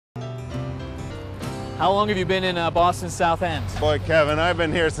How long have you been in Boston's South End? Boy, Kevin, I've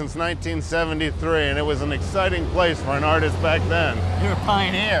been here since 1973, and it was an exciting place for an artist back then. You're a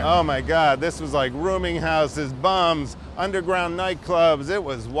pioneer. Oh my God, this was like rooming houses, bums, underground nightclubs. It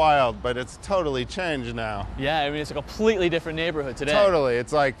was wild, but it's totally changed now. Yeah, I mean, it's a completely different neighborhood today. Totally.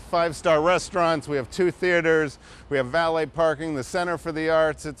 It's like 5-star restaurants. We have 2 theaters. We have valet parking, the Center for the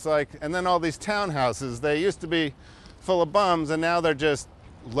Arts. It's like, and then all these townhouses. They used to be full of bums, and now they're just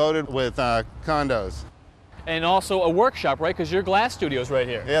loaded with condos. And also a workshop, right? Because your glass studio's right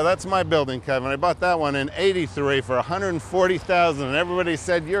here. Yeah, that's my building, Kevin. I bought that one in '83 for $140,000, and everybody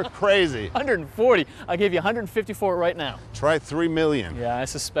said you're crazy. 140. I'll give you 150 for it right now. Try $3 million. Yeah, I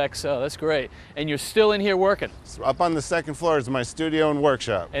suspect so. That's great. And you're still in here working. Up on the 2nd floor is my studio and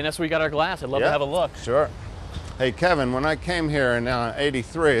workshop. And that's where we got our glass. I'd love to have a look. Sure. Hey, Kevin, when I came here in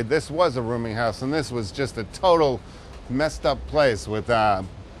 '83, this was a rooming house, and this was just a total messed up place with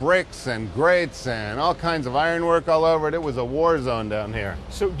bricks and grates and all kinds of ironwork all over it. It was a war zone down here.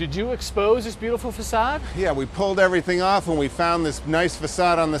 So did you expose this beautiful facade? Yeah, we pulled everything off and we found this nice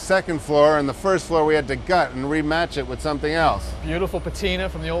facade on the 2nd floor, and the 1st floor we had to gut and rematch it with something else. Beautiful patina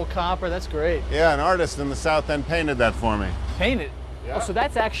from the old copper. That's great. Yeah, an artist in the South End painted that for me. Painted? Yeah. Oh, so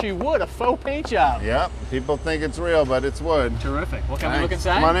that's actually wood, a faux paint job. Yeah, people think it's real, but it's wood. Terrific. Well, can we look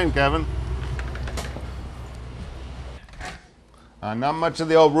inside? Come on in, Kevin. Not much of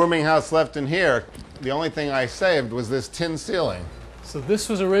the old rooming house left in here. The only thing I saved was this tin ceiling. So this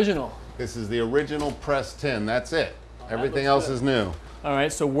was original. This is the original pressed tin. That's it. Everything else is new. All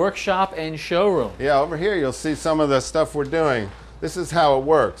right, so workshop and showroom. Yeah, over here you'll see some of the stuff we're doing. This is how it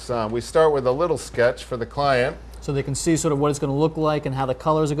works. We start with a little sketch for the client. So they can see sort of what it's going to look like and how the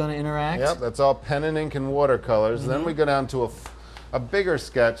colors are going to interact? Yep, that's all pen and ink and watercolors. Then we go down to a bigger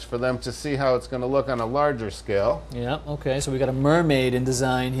sketch for them to see how it's going to look on a larger scale. Yeah, okay, so we got a mermaid in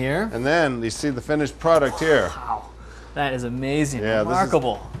design here. And then you see the finished product here. Wow, that is amazing, Yeah,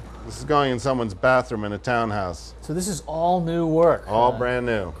 remarkable. This is going in someone's bathroom in a townhouse. So this is all new work. All brand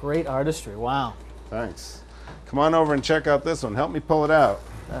new. Great artistry, wow. Thanks. Come on over and check out this one. Help me pull it out.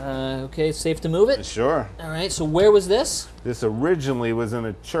 Okay, safe to move it? Sure. All right, so where was this? This originally was in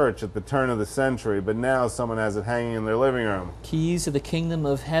a church at the turn of the century, but now someone has it hanging in their living room. Keys to the Kingdom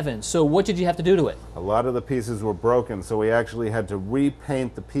of Heaven. So what did you have to do to it? A lot of the pieces were broken, so we actually had to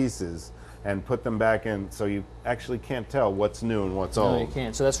repaint the pieces and put them back in, so you actually can't tell what's new and what's old. No, you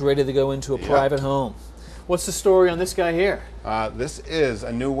can't. So that's ready to go into a private home. What's the story on this guy here? This is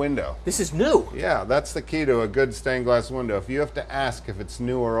a new window. This is new? Yeah, that's the key to a good stained glass window. If you have to ask if it's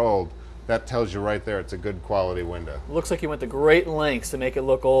new or old, that tells you right there it's a good quality window. Looks like you went to great lengths to make it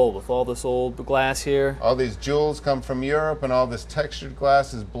look old with all this old glass here. All these jewels come from Europe, and all this textured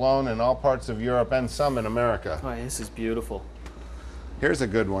glass is blown in all parts of Europe and some in America. Oh, this is beautiful. Here's a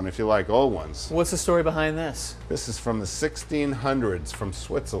good one if you like old ones. What's the story behind this? This is from the 1600s from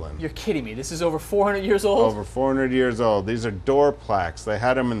Switzerland. You're kidding me. This is over 400 years old? Over 400 years old. These are door plaques. They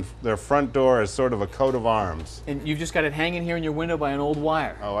had them in their front door as sort of a coat of arms. And you've just got it hanging here in your window by an old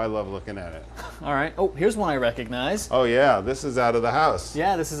wire. Oh, I love looking at it. All right. Oh, here's one I recognize. Oh, yeah. This is out of the house.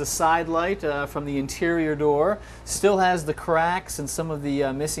 Yeah, this is a side light from the interior door. Still has the cracks and some of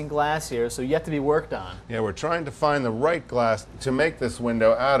the missing glass here, so yet to be worked on. Yeah, we're trying to find the right glass to make this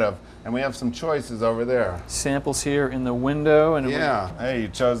window out of, and we have some choices over there. Samples here in the window. And yeah, hey, you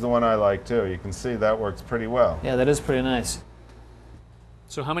chose the one I like too. You can see that works pretty well. Yeah, that is pretty nice.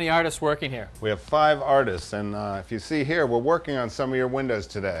 So how many artists working here? We have 5 artists, and if you see here, we're working on some of your windows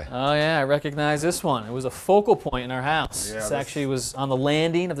today. Oh yeah, I recognize this one. It was a focal point in our house. Yeah, this actually was on the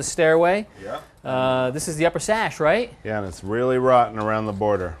landing of the stairway. Yeah. This is the upper sash, right? Yeah, and it's really rotten around the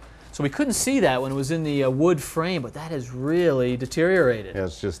border. So we couldn't see that when it was in the wood frame, but that has really deteriorated. Yeah,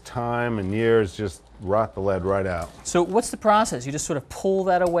 it's just time and years just rot the lead right out. So what's the process? You just sort of pull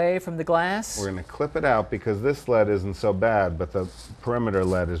that away from the glass? We're going to clip it out because this lead isn't so bad, but the perimeter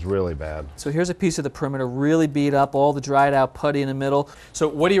lead is really bad. So here's a piece of the perimeter really beat up, all the dried out putty in the middle. So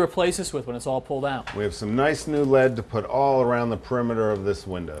what do you replace this with when it's all pulled out? We have some nice new lead to put all around the perimeter of this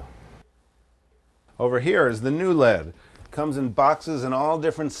window. Over here is the new lead. Comes in boxes in all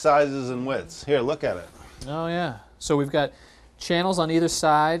different sizes and widths. Here, look at it. Oh yeah. So we've got channels on either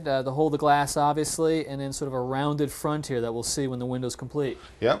side to hold the glass, obviously, and then sort of a rounded front here that we'll see when the window's complete.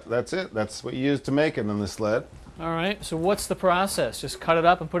 Yep, that's it. That's what you use to make it in this lead. All right. So what's the process? Just cut it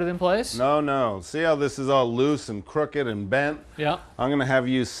up and put it in place? No. See how this is all loose and crooked and bent? Yeah. I'm going to have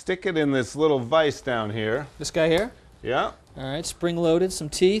you stick it in this little vise down here. This guy here? Yeah. All right, spring-loaded, some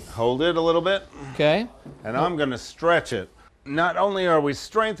teeth. Hold it a little bit. Okay. And I'm going to stretch it. Not only are we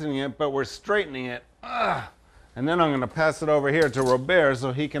strengthening it, but we're straightening it. And then I'm going to pass it over here to Robert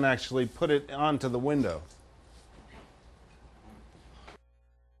so he can actually put it onto the window.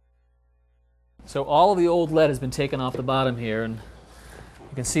 So all of the old lead has been taken off the bottom here, and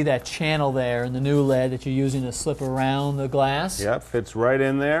you can see that channel there in the new lead that you're using to slip around the glass. Yep, fits right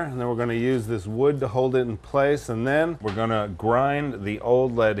in there. And then we're going to use this wood to hold it in place, and then we're going to grind the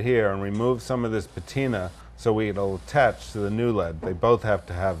old lead here and remove some of this patina so it'll attach to the new lead. They both have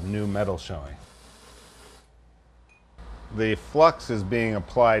to have new metal showing. The flux is being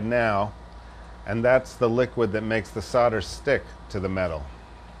applied now, and that's the liquid that makes the solder stick to the metal.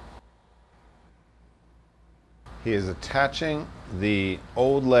 He is attaching the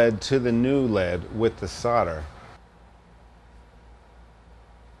old lead to the new lead with the solder.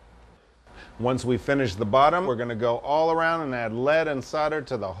 Once we finish the bottom, we're going to go all around and add lead and solder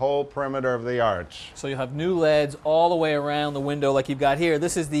to the whole perimeter of the arch. So you'll have new leads all the way around the window like you've got here.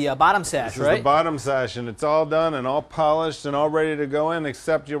 This is the bottom sash, right? This is the bottom sash, and it's all done and all polished and all ready to go in,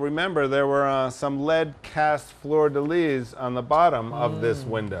 except you'll remember there were some lead cast fleur-de-lis on the bottom of this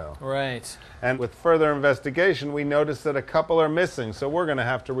window. Right. And with further investigation, we noticed that a couple are missing, so we're going to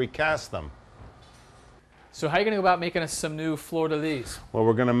have to recast them. So how are you going to go about making us some new fleur-de-lis? Well,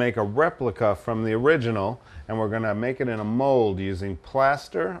 we're going to make a replica from the original, and we're going to make it in a mold using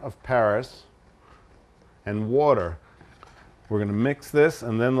plaster of Paris and water. We're going to mix this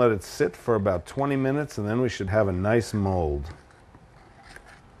and then let it sit for about 20 minutes, and then we should have a nice mold.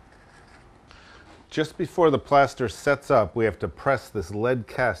 Just before the plaster sets up, we have to press this lead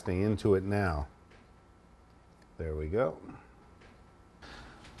casting into it now. There we go.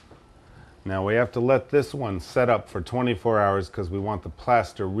 Now we have to let this one set up for 24 hours because we want the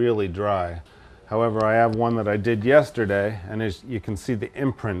plaster really dry. However, I have one that I did yesterday, and as you can see the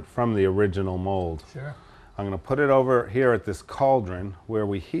imprint from the original mold. Sure. I'm going to put it over here at this cauldron where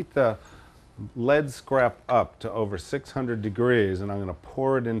we heat the lead scrap up to over 600 degrees, and I'm going to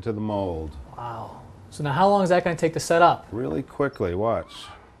pour it into the mold. Wow. So now how long is that going to take to set up? Really quickly, watch.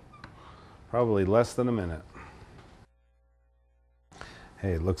 Probably less than a minute.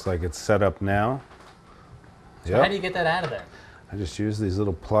 Hey, it looks like it's set up now. So how do you get that out of there? I just use these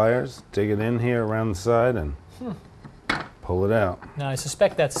little pliers, dig it in here around the side, and pull it out. Now I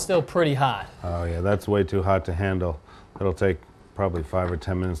suspect that's still pretty hot. Oh yeah, that's way too hot to handle. It'll take probably 5 or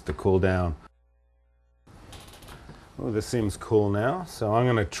 10 minutes to cool down. Oh, this seems cool now, so I'm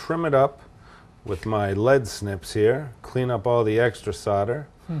going to trim it up with my lead snips here, clean up all the extra solder,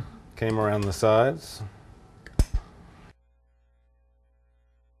 came around the sides.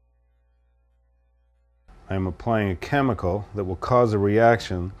 I'm applying a chemical that will cause a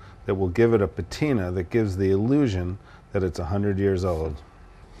reaction that will give it a patina that gives the illusion that it's 100 years old.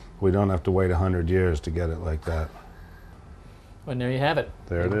 We don't have to wait 100 years to get it like that. And there you have it.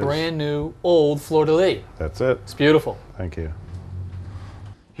 There it is. Brand new old fleur-de-lis. That's it. It's beautiful. Thank you.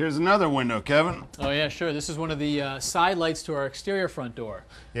 Here's another window, Kevin. Oh yeah, sure. This is one of the side lights to our exterior front door.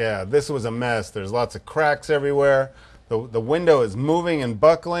 Yeah, this was a mess. There's lots of cracks everywhere. The window is moving and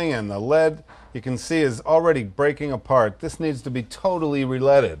buckling, and the lead, you can see, is already breaking apart. This needs to be totally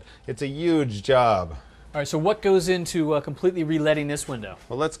re-leaded. It's a huge job. All right, so what goes into completely re-leading this window?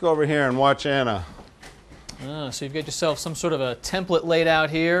 Well, let's go over here and watch Anna. So you've got yourself some sort of a template laid out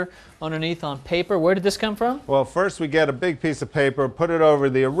here underneath on paper. Where did this come from? Well, first we get a big piece of paper, put it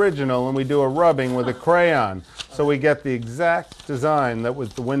over the original, and we do a rubbing with a crayon. So we get the exact design that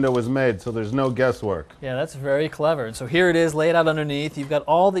the window was made, so there's no guesswork. Yeah, that's very clever. And so here it is laid out underneath. You've got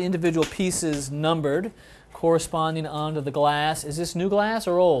all the individual pieces numbered, corresponding onto the glass. Is this new glass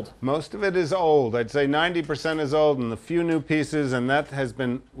or old? Most of it is old. I'd say 90% is old, and a few new pieces, and that has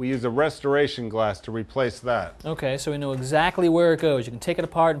been, we use a restoration glass to replace that. Okay, so we know exactly where it goes. You can take it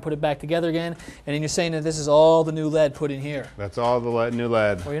apart and put it back together again, and then you're saying that this is all the new lead put in here. That's all the new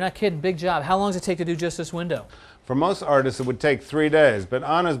lead. Well, you're not kidding. Big job. How long does it take to do just this window? For most artists, it would take 3 days, but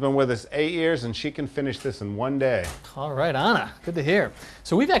Anna's been with us 8 years, and she can finish this in 1 day. All right, Anna. Good to hear.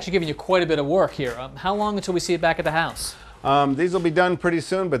 So we've actually given you quite a bit of work here. How long until we see it back at the house? These will be done pretty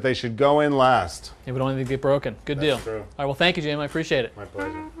soon, but they should go in last. It would only get broken. Good deal. True. All right, well, thank you, Jim. I appreciate it. My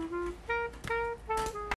pleasure.